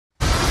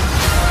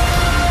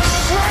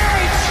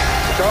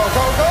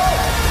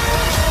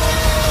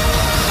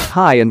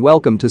Hi and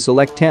welcome to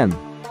Select 10.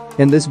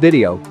 In this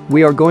video,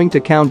 we are going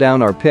to count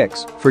down our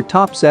picks for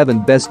top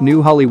 7 best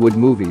new Hollywood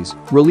movies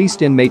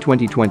released in May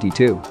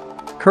 2022.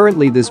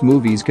 Currently these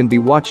movies can be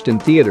watched in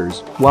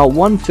theaters, while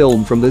one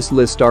film from this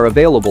list are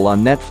available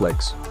on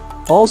Netflix.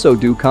 Also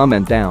do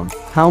comment down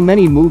how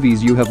many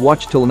movies you have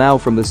watched till now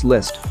from this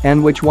list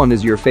and which one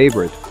is your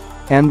favorite.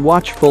 And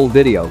watch full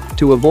video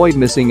to avoid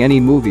missing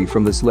any movie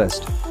from this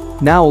list.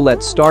 Now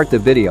let's start the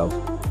video.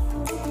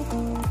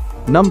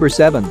 Number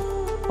 7.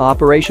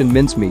 Operation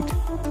Mincemeat.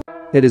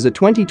 It is a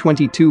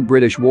 2022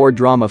 British war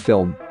drama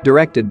film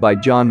directed by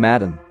John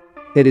Madden.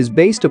 It is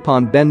based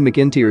upon Ben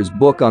McIntyre's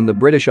book on the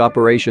British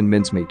Operation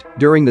Mincemeat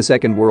during the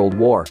Second World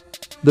War.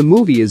 The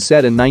movie is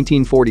set in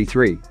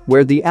 1943,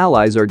 where the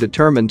Allies are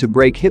determined to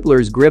break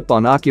Hitler's grip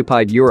on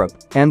occupied Europe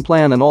and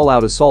plan an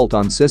all-out assault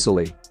on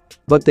Sicily.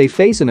 But they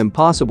face an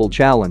impossible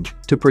challenge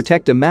to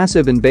protect a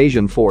massive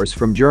invasion force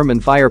from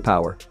German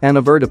firepower and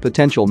avert a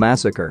potential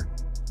massacre.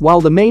 While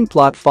the main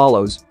plot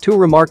follows two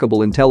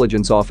remarkable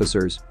intelligence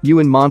officers,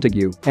 Ewan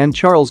Montague and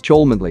Charles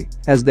Cholmondeley,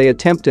 as they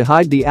attempt to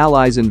hide the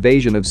Allies'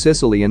 invasion of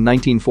Sicily in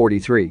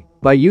 1943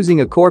 by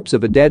using a corpse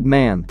of a dead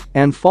man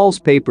and false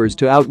papers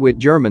to outwit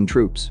German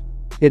troops.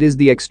 It is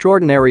the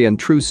extraordinary and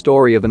true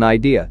story of an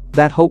idea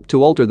that hoped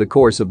to alter the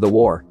course of the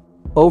war.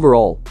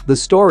 Overall, the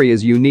story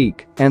is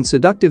unique and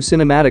seductive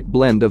cinematic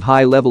blend of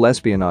high-level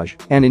espionage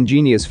and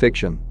ingenious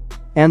fiction.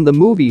 And the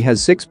movie has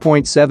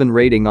 6.7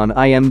 rating on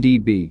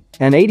IMDB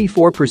and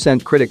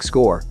 84% critic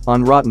score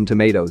on Rotten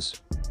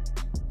Tomatoes.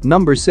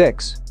 Number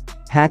 6.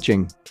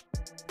 Hatching.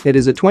 It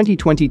is a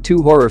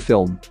 2022 horror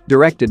film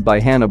directed by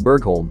Hannah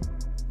Bergholm.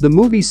 The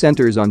movie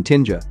centers on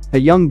Tinja, a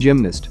young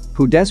gymnast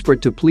who,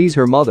 desperate to please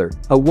her mother,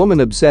 a woman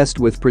obsessed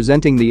with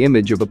presenting the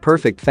image of a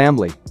perfect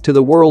family to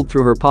the world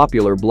through her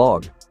popular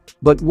blog.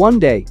 But one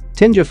day,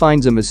 Tinja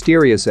finds a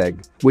mysterious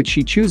egg, which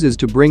she chooses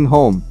to bring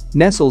home,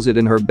 nestles it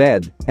in her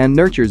bed, and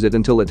nurtures it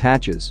until it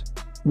hatches.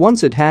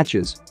 Once it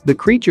hatches, the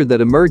creature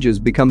that emerges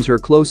becomes her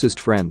closest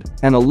friend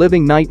and a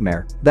living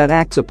nightmare that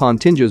acts upon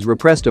Tinja's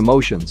repressed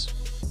emotions.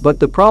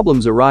 But the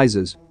problems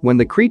arises when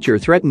the creature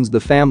threatens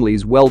the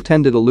family's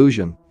well-tended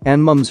illusion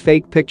and Mum's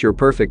fake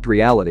picture-perfect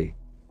reality.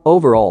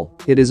 Overall,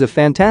 it is a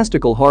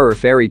fantastical horror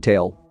fairy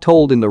tale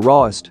told in the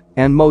rawest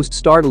and most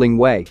startling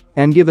way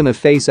and given a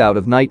face out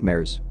of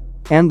nightmares.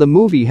 And the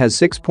movie has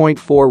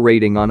 6.4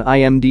 rating on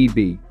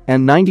IMDb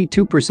and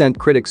 92%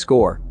 critic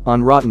score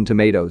on Rotten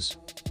Tomatoes.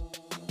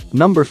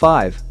 Number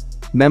 5.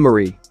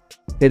 Memory.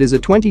 It is a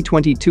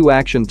 2022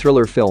 action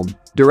thriller film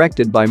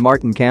directed by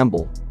Martin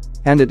Campbell.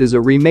 And it is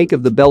a remake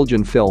of the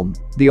Belgian film,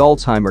 The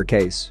Alzheimer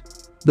Case.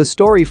 The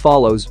story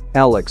follows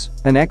Alex,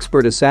 an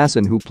expert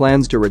assassin who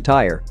plans to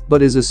retire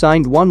but is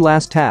assigned one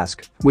last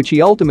task, which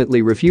he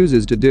ultimately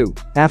refuses to do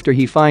after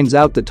he finds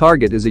out the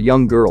target is a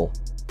young girl.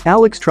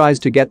 Alex tries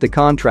to get the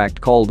contract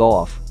called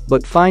off,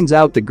 but finds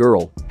out the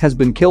girl has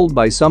been killed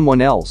by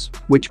someone else,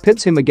 which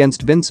pits him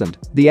against Vincent,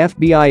 the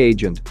FBI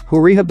agent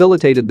who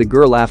rehabilitated the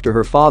girl after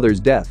her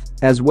father's death,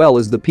 as well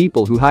as the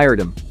people who hired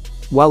him.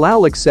 While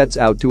Alex sets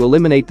out to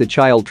eliminate the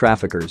child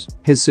traffickers,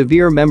 his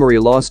severe memory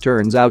loss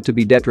turns out to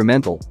be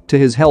detrimental to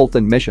his health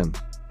and mission.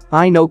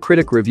 I know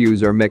critic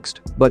reviews are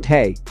mixed, but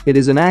hey, it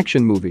is an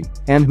action movie,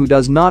 and who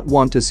does not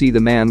want to see the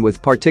man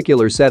with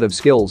particular set of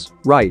skills,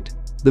 right?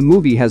 The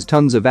movie has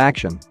tons of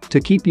action to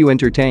keep you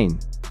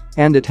entertained.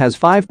 And it has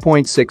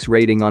 5.6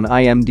 rating on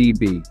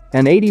IMDb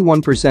and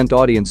 81%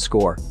 audience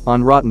score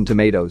on Rotten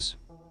Tomatoes.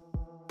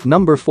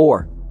 Number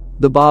 4.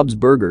 The Bob's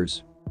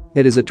Burgers.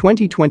 It is a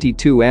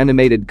 2022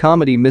 animated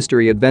comedy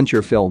mystery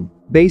adventure film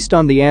based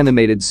on the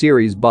animated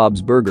series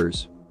Bob's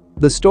Burgers.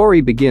 The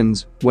story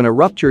begins when a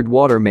ruptured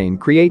water main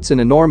creates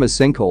an enormous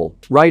sinkhole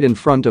right in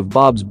front of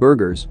Bob's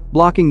Burgers,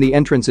 blocking the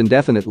entrance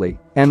indefinitely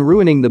and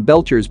ruining the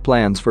Belchers'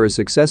 plans for a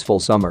successful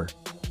summer.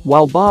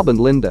 While Bob and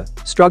Linda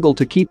struggle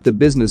to keep the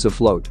business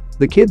afloat,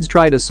 the kids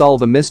try to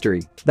solve a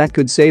mystery that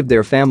could save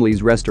their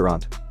family's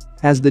restaurant.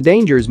 As the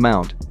dangers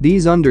mount,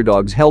 these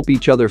underdogs help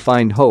each other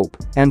find hope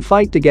and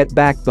fight to get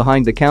back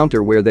behind the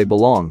counter where they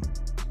belong.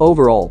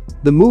 Overall,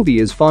 the movie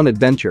is fun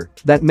adventure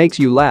that makes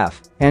you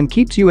laugh and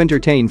keeps you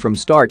entertained from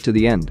start to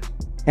the end.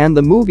 And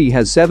the movie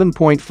has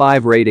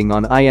 7.5 rating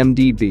on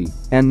IMDb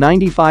and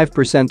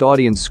 95%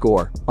 audience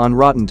score on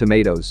Rotten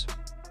Tomatoes.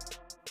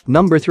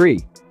 Number 3.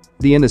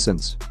 The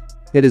Innocents.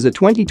 It is a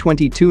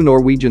 2022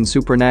 Norwegian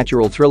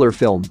supernatural thriller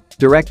film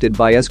directed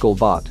by Eskil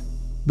Vogt.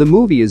 The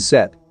movie is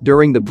set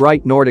during the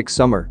bright Nordic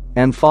summer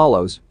and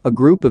follows a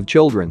group of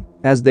children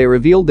as they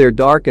reveal their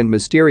dark and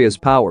mysterious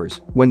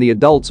powers when the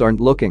adults aren't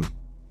looking.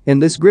 In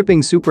this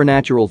gripping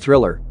supernatural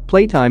thriller,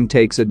 playtime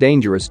takes a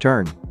dangerous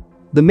turn.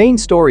 The main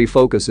story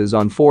focuses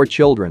on 4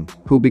 children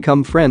who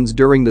become friends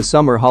during the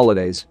summer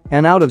holidays,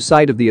 and out of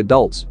sight of the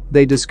adults,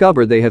 they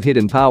discover they have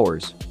hidden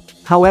powers.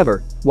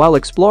 However, while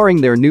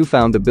exploring their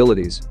newfound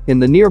abilities in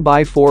the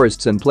nearby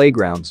forests and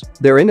playgrounds,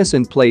 their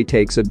innocent play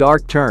takes a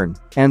dark turn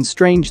and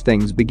strange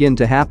things begin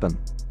to happen.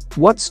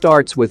 What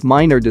starts with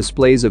minor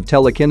displays of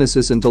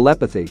telekinesis and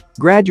telepathy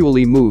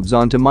gradually moves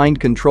on to mind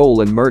control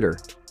and murder.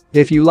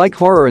 If you like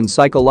horror and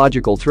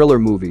psychological thriller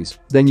movies,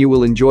 then you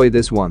will enjoy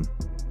this one.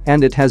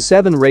 And it has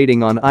 7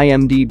 rating on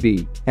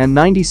IMDB and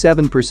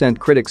 97%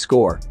 critic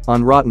score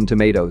on Rotten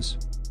Tomatoes.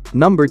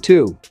 Number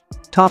 2.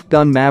 Top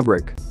Gun: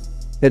 Maverick.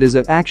 It is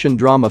an action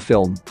drama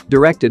film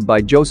directed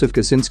by Joseph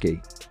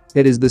Kosinski.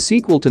 It is the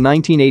sequel to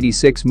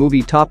 1986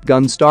 movie Top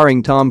Gun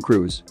starring Tom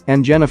Cruise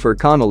and Jennifer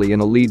Connelly in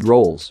the lead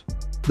roles.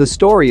 The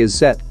story is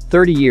set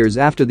 30 years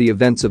after the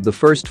events of the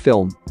first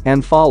film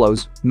and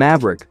follows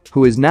Maverick,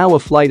 who is now a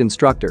flight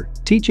instructor,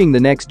 teaching the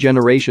next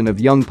generation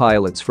of young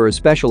pilots for a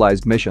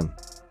specialized mission.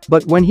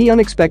 But when he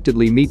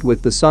unexpectedly meets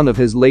with the son of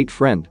his late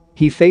friend,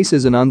 he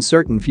faces an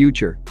uncertain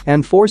future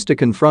and forced to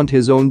confront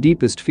his own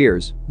deepest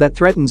fears that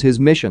threatens his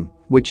mission,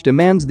 which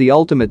demands the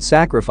ultimate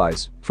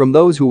sacrifice from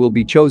those who will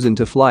be chosen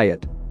to fly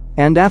it.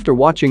 And after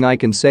watching, I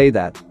can say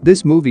that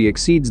this movie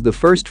exceeds the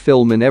first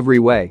film in every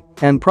way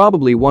and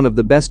probably one of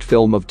the best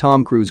film of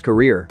Tom Cruise's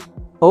career.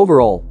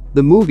 Overall,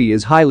 the movie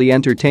is highly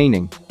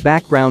entertaining,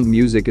 background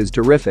music is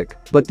terrific,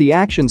 but the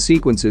action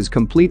sequences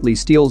completely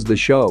steals the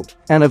show,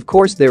 and of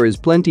course there is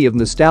plenty of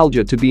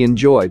nostalgia to be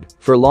enjoyed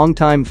for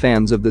longtime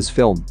fans of this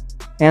film.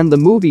 And the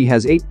movie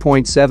has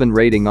 8.7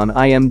 rating on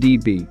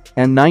IMDb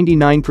and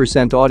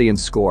 99%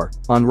 audience score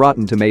on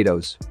Rotten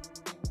Tomatoes.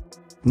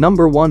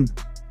 Number 1.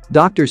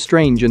 Doctor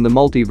Strange in the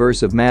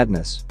Multiverse of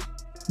Madness.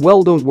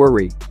 Well, don't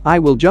worry, I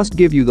will just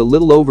give you the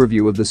little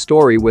overview of the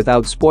story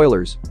without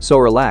spoilers, so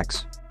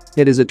relax.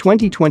 It is a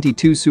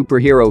 2022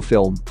 superhero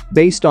film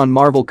based on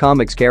Marvel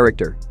Comics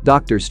character,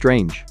 Doctor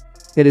Strange.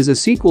 It is a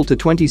sequel to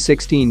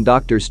 2016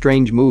 Doctor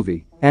Strange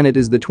movie, and it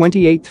is the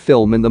 28th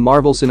film in the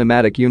Marvel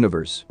Cinematic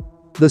Universe.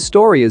 The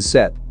story is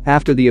set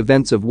after the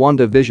events of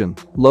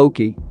WandaVision,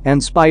 Loki,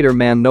 and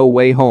Spider-Man: No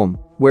Way Home,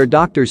 where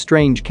Doctor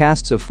Strange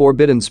casts a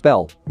forbidden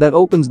spell that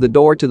opens the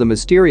door to the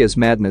mysterious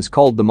madness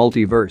called the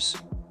multiverse.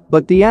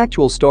 But the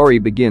actual story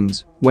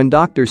begins when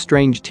Doctor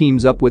Strange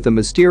teams up with a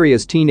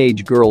mysterious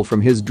teenage girl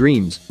from his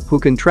dreams who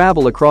can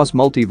travel across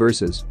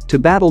multiverses to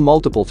battle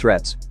multiple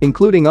threats,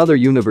 including other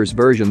universe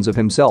versions of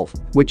himself,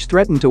 which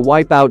threaten to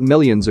wipe out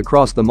millions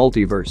across the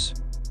multiverse.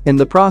 In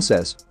the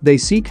process, they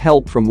seek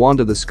help from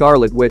Wanda the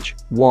Scarlet Witch,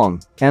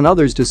 Wong, and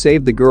others to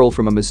save the girl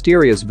from a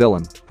mysterious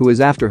villain who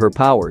is after her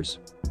powers.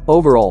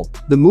 Overall,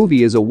 the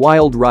movie is a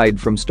wild ride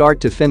from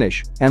start to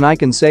finish, and I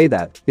can say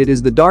that it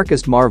is the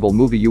darkest Marvel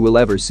movie you will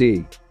ever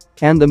see.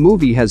 And the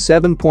movie has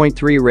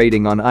 7.3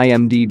 rating on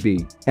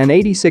IMDb and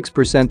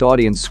 86%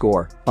 audience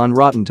score on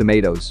Rotten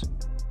Tomatoes.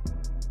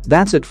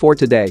 That's it for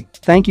today.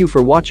 Thank you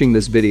for watching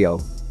this video.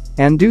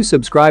 And do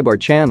subscribe our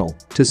channel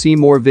to see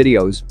more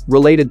videos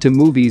related to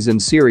movies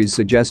and series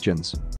suggestions.